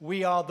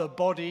 We are the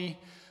body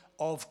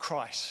of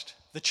Christ,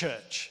 the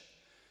church.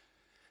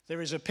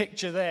 There is a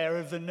picture there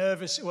of the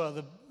nervous,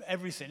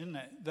 everything, isn't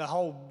it? The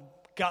whole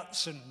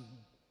guts and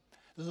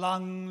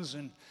lungs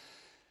and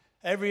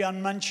every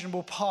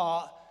unmentionable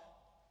part.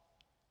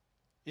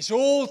 It's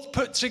all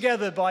put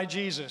together by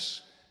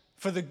Jesus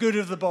for the good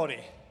of the body.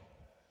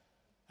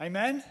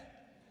 Amen?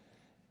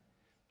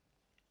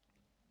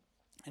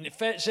 And it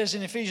says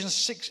in Ephesians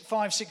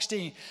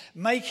 5:16,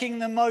 making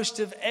the most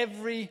of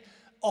every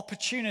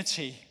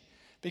opportunity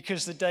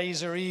because the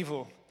days are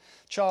evil.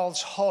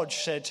 Charles Hodge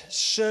said,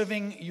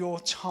 serving your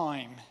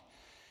time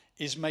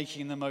is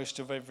making the most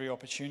of every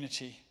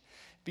opportunity.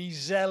 Be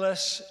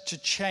zealous to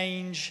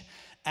change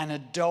and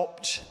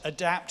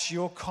adapt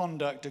your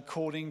conduct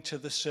according to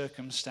the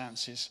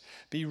circumstances.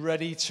 Be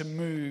ready to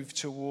move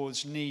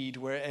towards need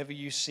wherever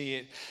you see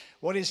it.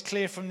 What is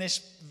clear from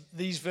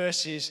these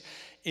verses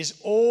is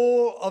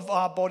all of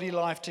our body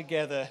life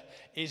together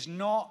is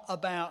not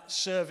about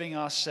serving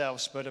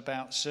ourselves, but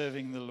about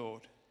serving the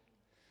Lord.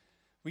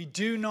 We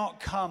do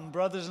not come,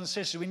 brothers and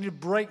sisters, we need to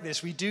break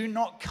this. We do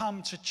not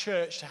come to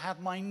church to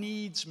have my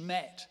needs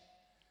met.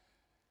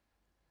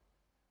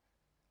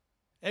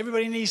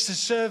 Everybody needs to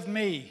serve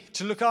me,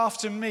 to look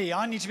after me.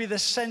 I need to be the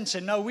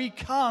center. No, we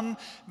come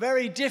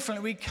very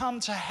differently. We come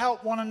to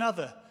help one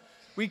another.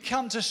 We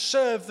come to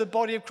serve the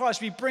body of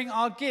Christ. We bring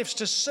our gifts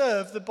to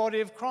serve the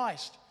body of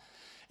Christ.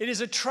 It is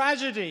a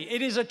tragedy.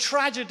 It is a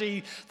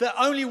tragedy that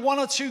only one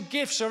or two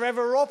gifts are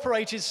ever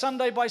operated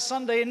Sunday by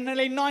Sunday in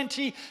nearly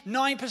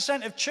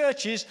 99% of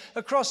churches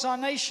across our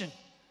nation.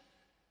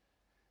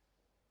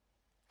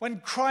 When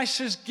Christ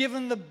has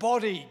given the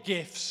body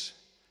gifts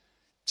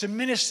to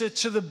minister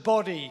to the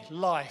body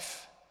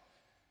life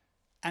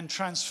and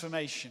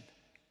transformation.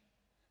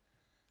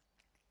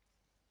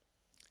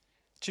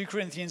 2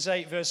 Corinthians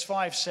 8 verse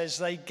 5 says,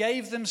 they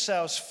gave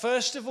themselves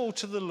first of all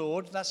to the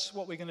Lord. That's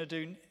what we're going to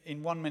do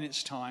in 1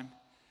 minute's time.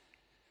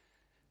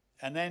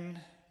 And then,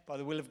 by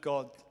the will of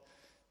God,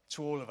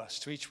 to all of us,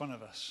 to each one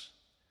of us.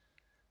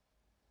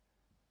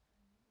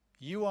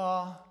 You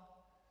are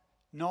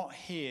not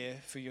here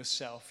for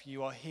yourself.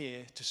 You are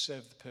here to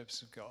serve the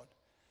purpose of God.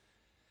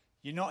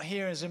 You're not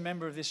here as a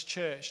member of this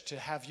church to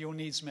have your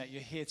needs met.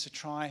 You're here to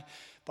try,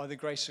 by the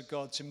grace of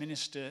God, to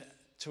minister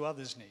to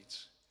others'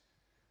 needs.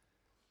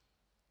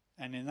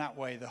 And in that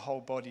way, the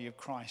whole body of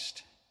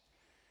Christ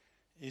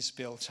is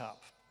built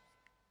up.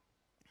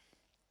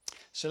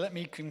 So let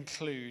me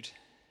conclude.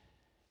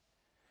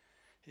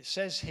 It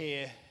says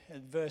here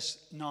in verse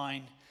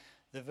 9,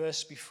 the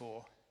verse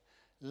before,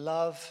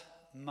 love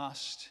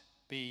must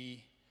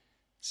be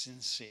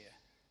sincere.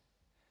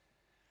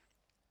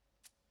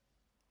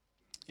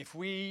 If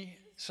we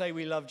say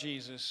we love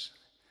Jesus,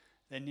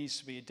 there needs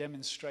to be a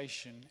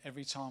demonstration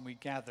every time we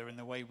gather in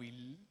the way we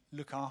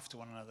look after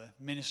one another,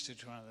 minister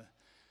to one another,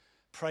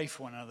 pray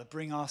for one another,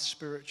 bring our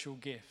spiritual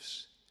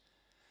gifts.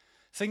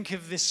 Think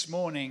of this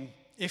morning,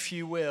 if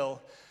you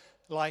will,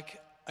 like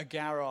a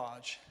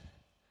garage,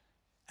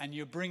 and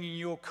you're bringing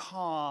your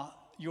car,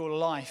 your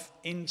life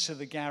into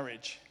the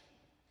garage.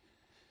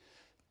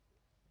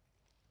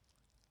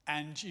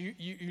 And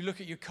you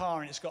look at your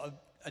car and it's got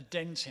a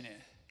dent in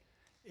it.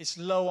 It's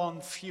low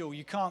on fuel.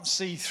 You can't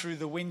see through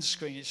the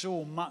windscreen. It's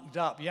all mucked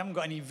up. You haven't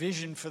got any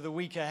vision for the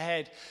week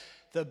ahead.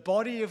 The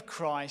body of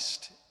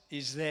Christ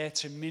is there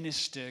to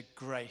minister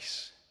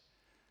grace.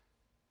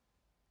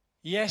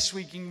 Yes,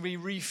 we can be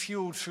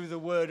refueled through the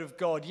Word of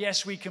God.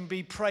 Yes, we can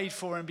be prayed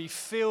for and be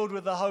filled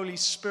with the Holy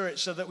Spirit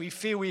so that we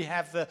feel we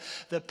have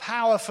the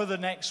power for the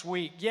next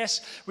week.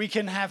 Yes, we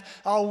can have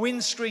our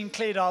windscreen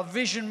cleared, our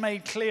vision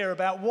made clear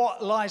about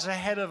what lies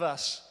ahead of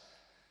us.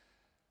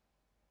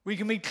 We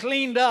can be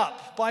cleaned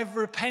up by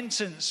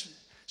repentance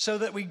so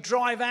that we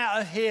drive out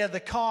of here,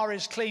 the car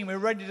is clean, we're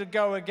ready to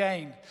go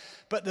again.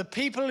 But the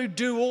people who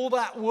do all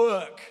that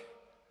work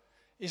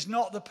is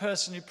not the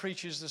person who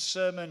preaches the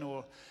sermon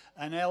or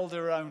an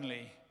elder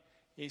only.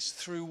 It's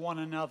through one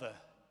another,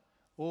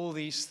 all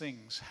these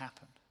things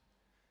happen.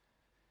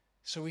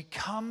 So we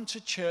come to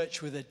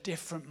church with a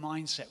different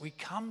mindset. We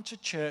come to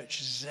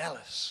church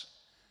zealous.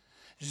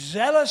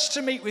 Zealous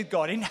to meet with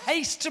God, in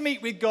haste to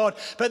meet with God,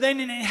 but then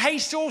in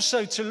haste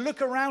also to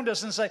look around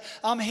us and say,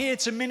 I'm here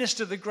to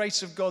minister the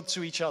grace of God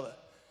to each other,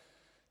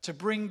 to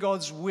bring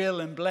God's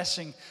will and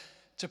blessing,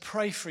 to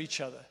pray for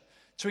each other,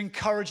 to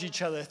encourage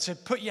each other, to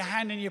put your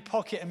hand in your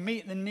pocket and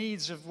meet the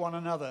needs of one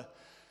another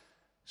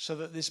so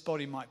that this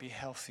body might be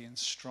healthy and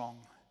strong.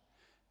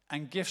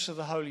 And gifts of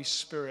the Holy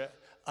Spirit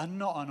are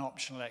not an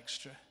optional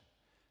extra.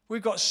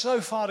 We've got so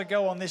far to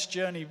go on this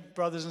journey,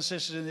 brothers and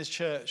sisters in this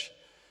church.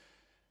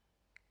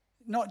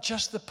 Not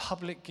just the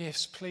public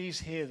gifts, please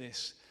hear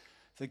this.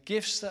 The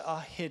gifts that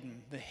are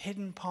hidden, the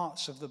hidden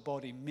parts of the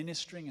body,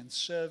 ministering and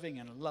serving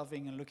and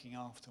loving and looking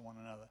after one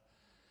another.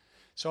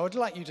 So I'd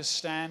like you to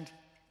stand.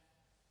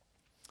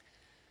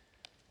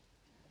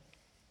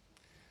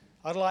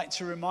 I'd like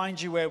to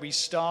remind you where we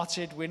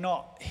started. We're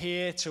not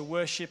here to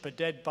worship a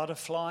dead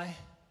butterfly,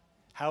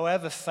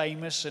 however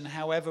famous and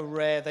however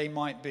rare they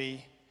might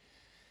be.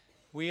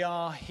 We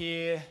are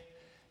here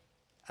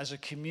as a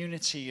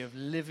community of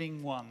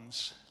living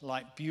ones,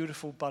 like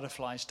beautiful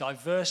butterflies,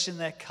 diverse in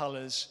their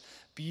colors,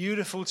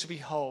 beautiful to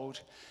behold,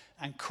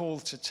 and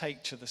called to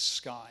take to the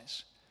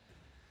skies.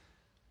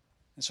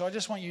 And so I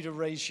just want you to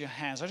raise your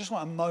hands. I just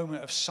want a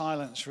moment of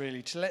silence,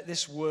 really, to let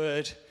this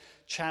word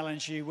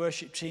challenge you.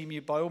 Worship team,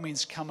 you by all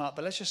means come up,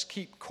 but let's just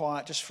keep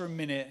quiet just for a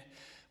minute.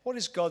 What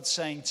is God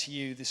saying to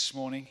you this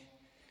morning?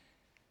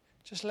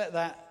 Just let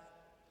that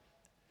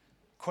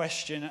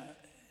question,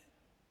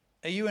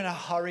 are you in a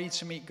hurry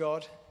to meet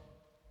God?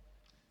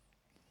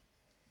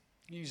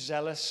 Are you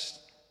zealous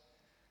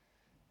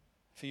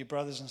for your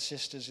brothers and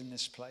sisters in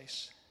this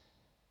place?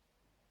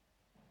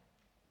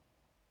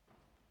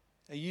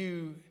 Are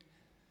you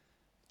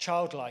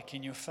childlike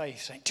in your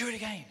faith, saying, do it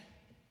again?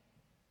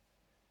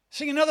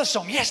 Sing another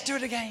song, yes, do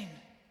it again.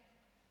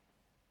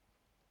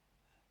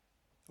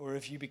 Or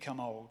have you become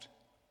old?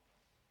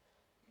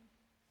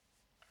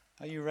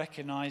 Are you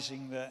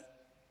recognizing that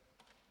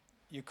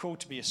you're called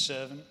to be a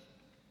servant?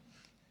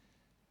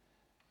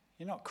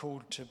 You're not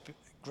called to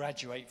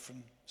graduate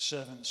from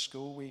servant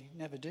school. We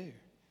never do.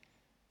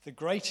 The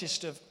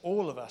greatest of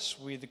all of us,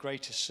 we're the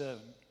greatest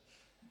servant.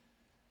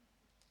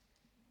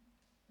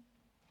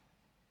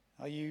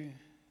 Are you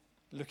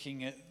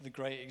looking at the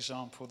great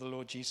example, the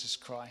Lord Jesus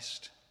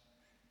Christ,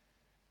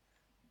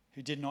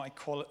 who did not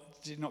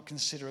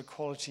consider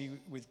equality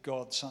with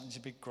God something to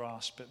be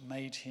grasped, but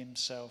made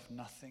himself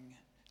nothing,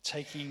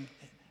 taking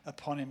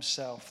upon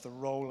himself the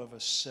role of a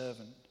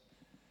servant?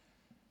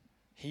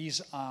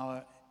 He's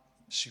our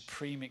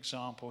supreme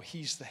example.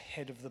 He's the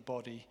head of the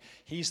body.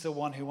 He's the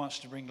one who wants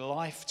to bring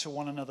life to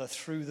one another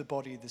through the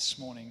body this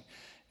morning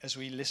as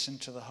we listen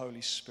to the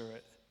Holy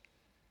Spirit.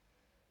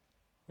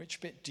 Which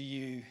bit do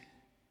you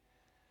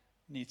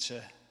need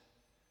to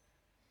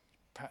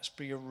perhaps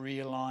be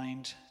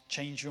realigned,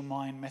 change your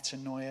mind,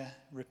 metanoia,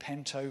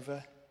 repent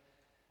over,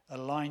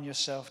 align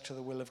yourself to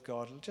the will of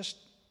God? Just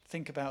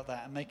think about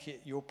that and make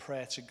it your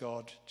prayer to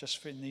God just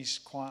for in these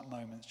quiet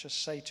moments.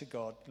 Just say to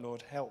God,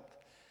 Lord, help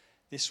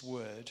this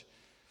word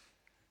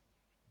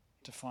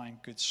to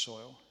find good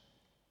soil.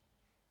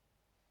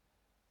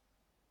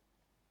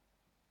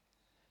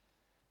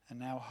 And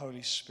now,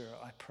 Holy Spirit,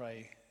 I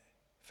pray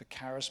for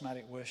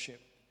charismatic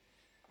worship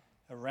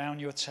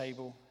around your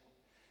table,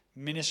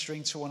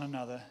 ministering to one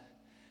another.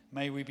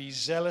 May we be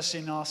zealous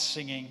in our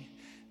singing.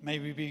 May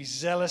we be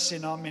zealous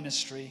in our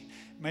ministry.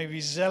 May we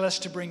be zealous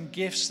to bring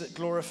gifts that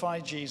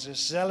glorify Jesus,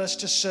 zealous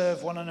to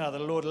serve one another.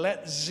 Lord,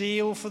 let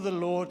zeal for the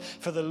Lord,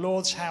 for the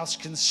Lord's house,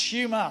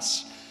 consume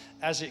us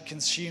as it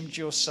consumed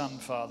your Son,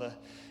 Father,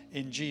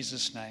 in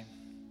Jesus' name.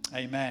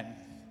 Amen.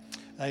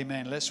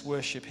 Amen. Let's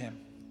worship him.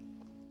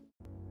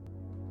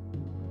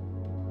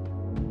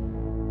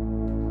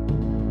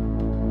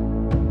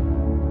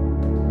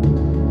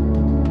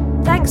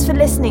 Thanks for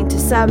listening to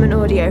sermon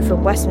audio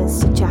from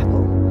Westminster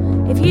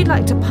Chapel. If you'd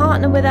like to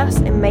partner with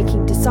us in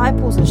making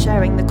disciples and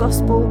sharing the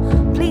gospel,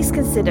 please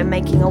consider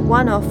making a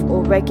one-off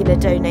or regular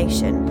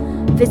donation.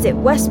 Visit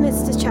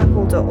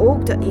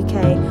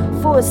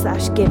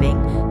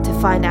westminsterchapel.org.uk/giving to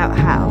find out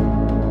how.